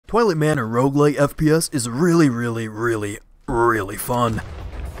Twilight Manor Roguelike FPS is really fun.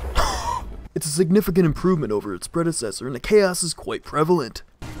 It's a significant improvement over its predecessor, and the chaos is quite prevalent.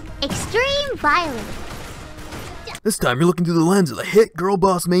 Extreme violence. This time you're looking through the lens of the hit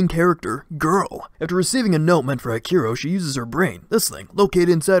Girlboss main character, Girl. After receiving a note meant for Akiro, she uses her brain, this thing, located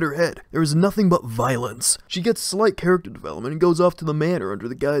inside her head. There is nothing but violence. She gets slight character development and goes off to the manor under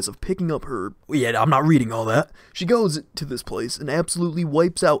the guise of picking up her... Yeah, I'm not reading all that. She goes to this place and absolutely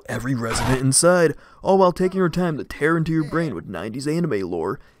wipes out every resident inside, all while taking her time to tear into your brain with 90s anime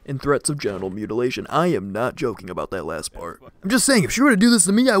lore and threats of genital mutilation. I am not joking about that last part. I'm just saying, if she were to do this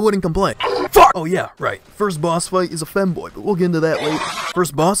to me, I wouldn't complain. Fuck! Oh yeah, right. First boss fight is a femboy, but we'll get into that later.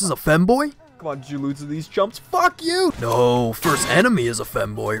 First boss is a femboy? Come on, did you lose to these chumps? Fuck you! No, first enemy is a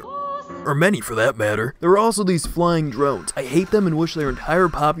femboy. Or many for that matter. There are also these flying drones. I hate them and wish their entire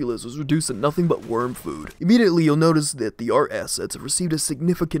populace was reduced to nothing but worm food. Immediately you'll notice that the art assets have received a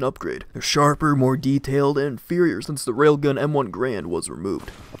significant upgrade. They're sharper, more detailed, and inferior since the railgun M1 Grand was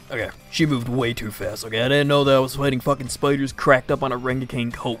removed. Okay, she moved way too fast, okay? I didn't know that I was fighting fucking spiders cracked up on a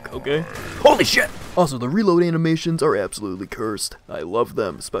Rengekane Coke, okay? Holy shit! Also, the reload animations are absolutely cursed. I love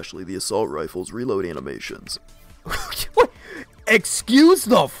them, especially the assault rifle's reload animations. What? Excuse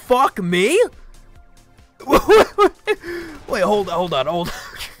the fuck me? Wait, hold on.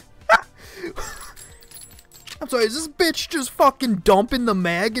 I'm sorry, is this bitch just fucking dumping the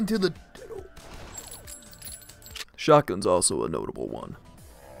mag into the... Shotgun's also a notable one.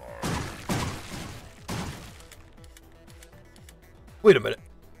 Wait a minute.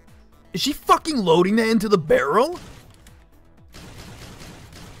 Is she fucking loading that into the barrel?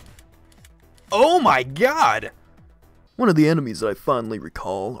 Oh my god! One of the enemies that I fondly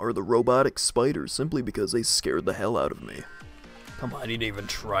recall are the robotic spiders, simply because they scared the hell out of me. Come on, I didn't even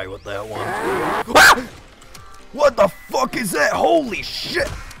try with that one. Ah! What the fuck is that? Holy shit!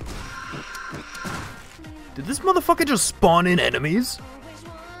 Did this motherfucker just spawn in enemies?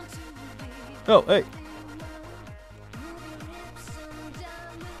 Oh, hey.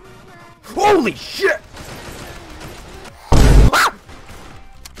 Holy shit! Ah!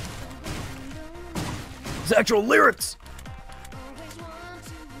 It's actual lyrics!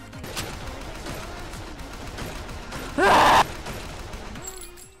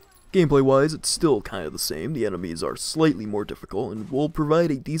 Gameplay-wise, it's still kind of the same. The enemies are slightly more difficult and will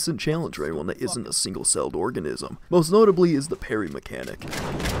provide a decent challenge for anyone that isn't a single-celled organism. Most notably is the parry mechanic.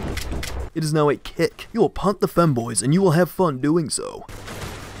 It is now a kick. You will punt the femboys and you will have fun doing so.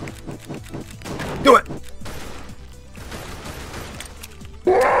 Do it!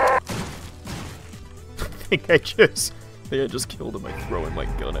 I think I just killed him by throwing my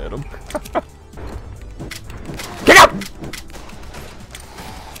gun at him. Get up!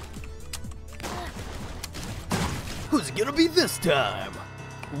 Who's it gonna be this time?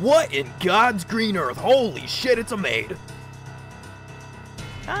 What in God's green earth? Holy shit, it's a maid!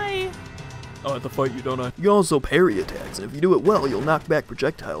 Hi! Oh, I have to fight you, don't I? You can also parry attacks, and if you do it well, you'll knock back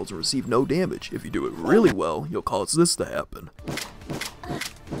projectiles and receive no damage. If you do it really well, you'll cause this to happen.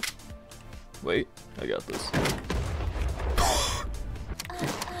 Wait, I got this.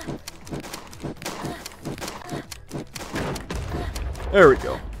 There we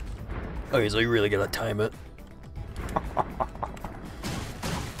go. Okay, so you really gotta time it.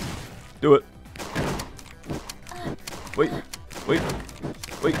 Do it. Wait.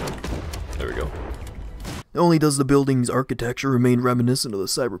 There we go. Not only does the building's architecture remain reminiscent of the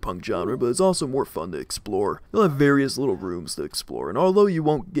cyberpunk genre, but it's also more fun to explore. You'll have various little rooms to explore, and although you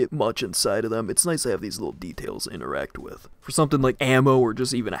won't get much inside of them, it's nice to have these little details to interact with. For something like ammo or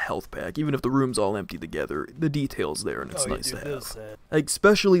just even a health pack, even if the room's all empty together, the detail's there and it's nice to have. I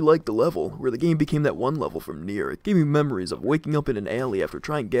especially like the level, where the game became that one level from Nier. It gave me memories of waking up in an alley after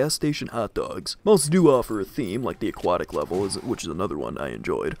trying gas station hot dogs. Most do offer a theme, like the aquatic level, which is another one I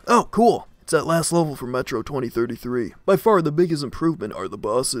enjoyed. Oh, cool! It's that last level from Metro 2033. By far the biggest improvement are the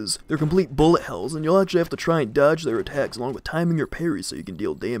bosses. They're complete bullet hells, and you'll actually have to try and dodge their attacks along with timing your parries so you can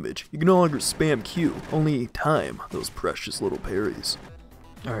deal damage. You can no longer spam Q, only time those precious little parries.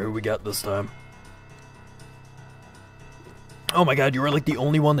 Alright, what we got this time? Oh my god, you are like the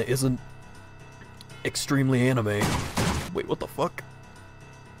only one that isn't extremely anime. Wait, what the fuck?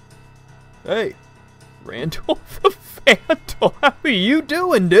 Hey! Randall the Phantom, how are you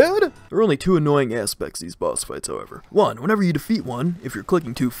doing, dude? There are only two annoying aspects to these boss fights, however. One, whenever you defeat one, if you're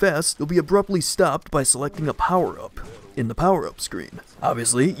clicking too fast, you'll be abruptly stopped by selecting a power-up in the power-up screen.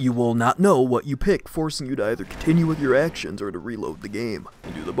 Obviously, you will not know what you picked, forcing you to either continue with your actions or to reload the game,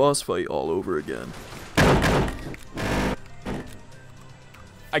 and do the boss fight all over again.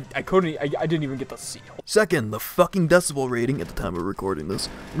 I couldn't, I didn't even get the seal. Second, the fucking decibel rating at the time of recording this,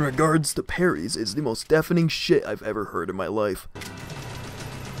 in regards to parries, is the most deafening shit I've ever heard in my life.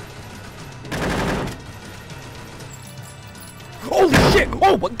 Holy shit!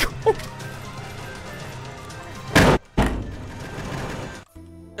 Oh my god!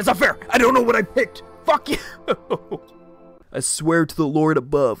 It's not fair! I don't know what I picked! Fuck you! I swear to the Lord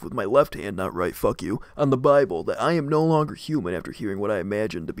above, with my left hand, not right, fuck you, on the Bible, that I am no longer human after hearing what I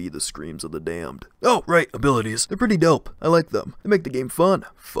imagined to be the screams of the damned. Oh, right, abilities. They're pretty dope. I like them. They make the game fun.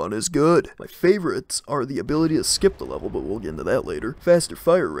 Fun is good. My favorites are the ability to skip the level, but we'll get into that later, faster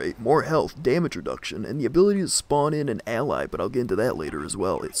fire rate, more health, damage reduction, and the ability to spawn in an ally, but I'll get into that later as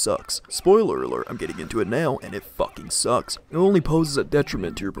well. It sucks. Spoiler alert, I'm getting into it now, and it fucking sucks. It only poses a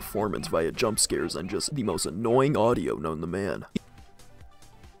detriment to your performance via jump scares and just the most annoying audio known to man. Dude,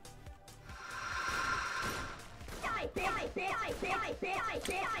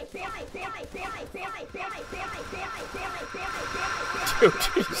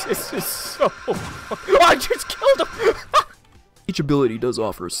 this is so... Oh, I just killed him! Each ability does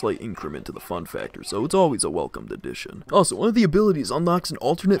offer a slight increment to the fun factor, so it's always a welcomed addition. Also, one of the abilities unlocks an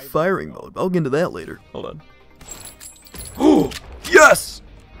alternate firing mode, but I'll get into that later. Hold on. Oh, yes!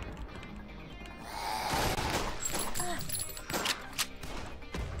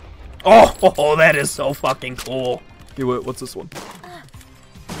 Oh, that is so fucking cool. Okay, wait, what's this one?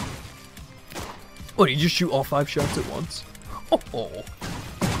 What, you just shoot all 5 shots at once? Oh.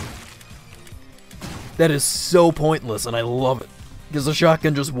 That is so pointless, and I love it. Because the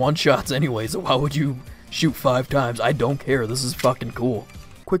shotgun just one-shots anyway, so why would you shoot 5 times? I don't care, this is fucking cool.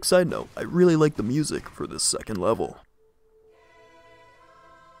 Quick side note, I really like the music for this second level.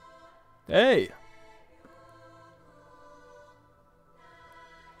 Hey.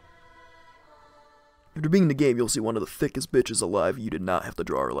 After being in the game, you'll see one of the thickest bitches alive. You did not have to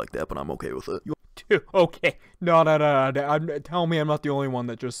draw her like that, but I'm okay with it. Dude, okay. No. Tell me I'm not the only one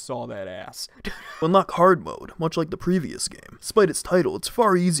that just saw that ass. Unlock hard mode, much like the previous game. Despite its title, it's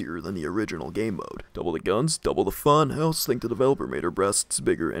far easier than the original game mode. Double the guns, double the fun. I also think the developer made her breasts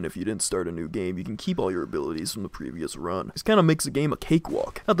bigger, and if you didn't start a new game, you can keep all your abilities from the previous run. This kinda makes the game a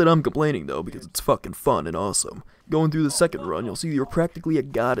cakewalk. Not that I'm complaining though, because it's fucking fun and awesome. Going through the second run, you'll see you're practically a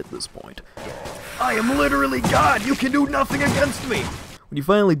god at this point. I am literally God! You can do nothing against me! When you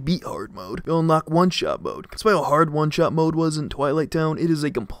finally beat hard mode, you'll unlock one-shot mode. Despite how hard one-shot mode was in Twilight Town, it is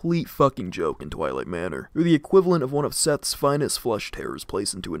a complete fucking joke in Twilight Manor. You're the equivalent of one of Seth's finest flesh terrors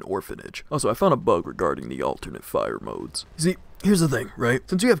placed into an orphanage. Also, I found a bug regarding the alternate fire modes. See, here's the thing, right?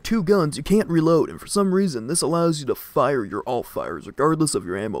 Since you have 2 guns, you can't reload, and for some reason, this allows you to fire your alt-fires regardless of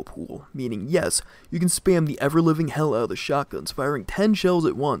your ammo pool. Meaning, yes, you can spam the ever-living hell out of the shotguns, firing 10 shells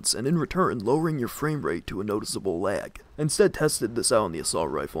at once, and in return, lowering your frame rate to a noticeable lag. I instead tested this out on the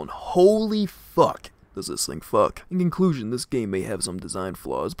assault rifle, and holy fuck, does this thing fuck. In conclusion, this game may have some design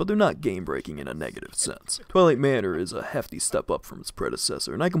flaws, but they're not game-breaking in a negative sense. Twilight Manor is a hefty step up from its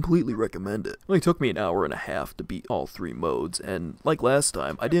predecessor, and I completely recommend it. It only took me an hour and a half to beat all 3 modes, and like last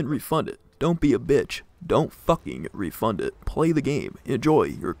time, I didn't refund it. Don't be a bitch. Don't fucking refund it. Play the game. Enjoy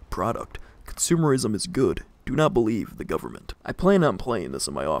your product. Consumerism is good. Do not believe the government. I plan on playing this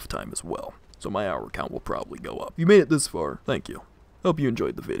in my off time as well, so my hour count will probably go up. If you made it this far, thank you. Hope you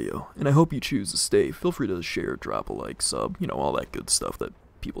enjoyed the video, and I hope you choose to stay. Feel free to share, drop a like, sub, you know, all that good stuff that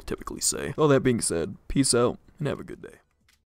people typically say. All that being said, peace out, and have a good day.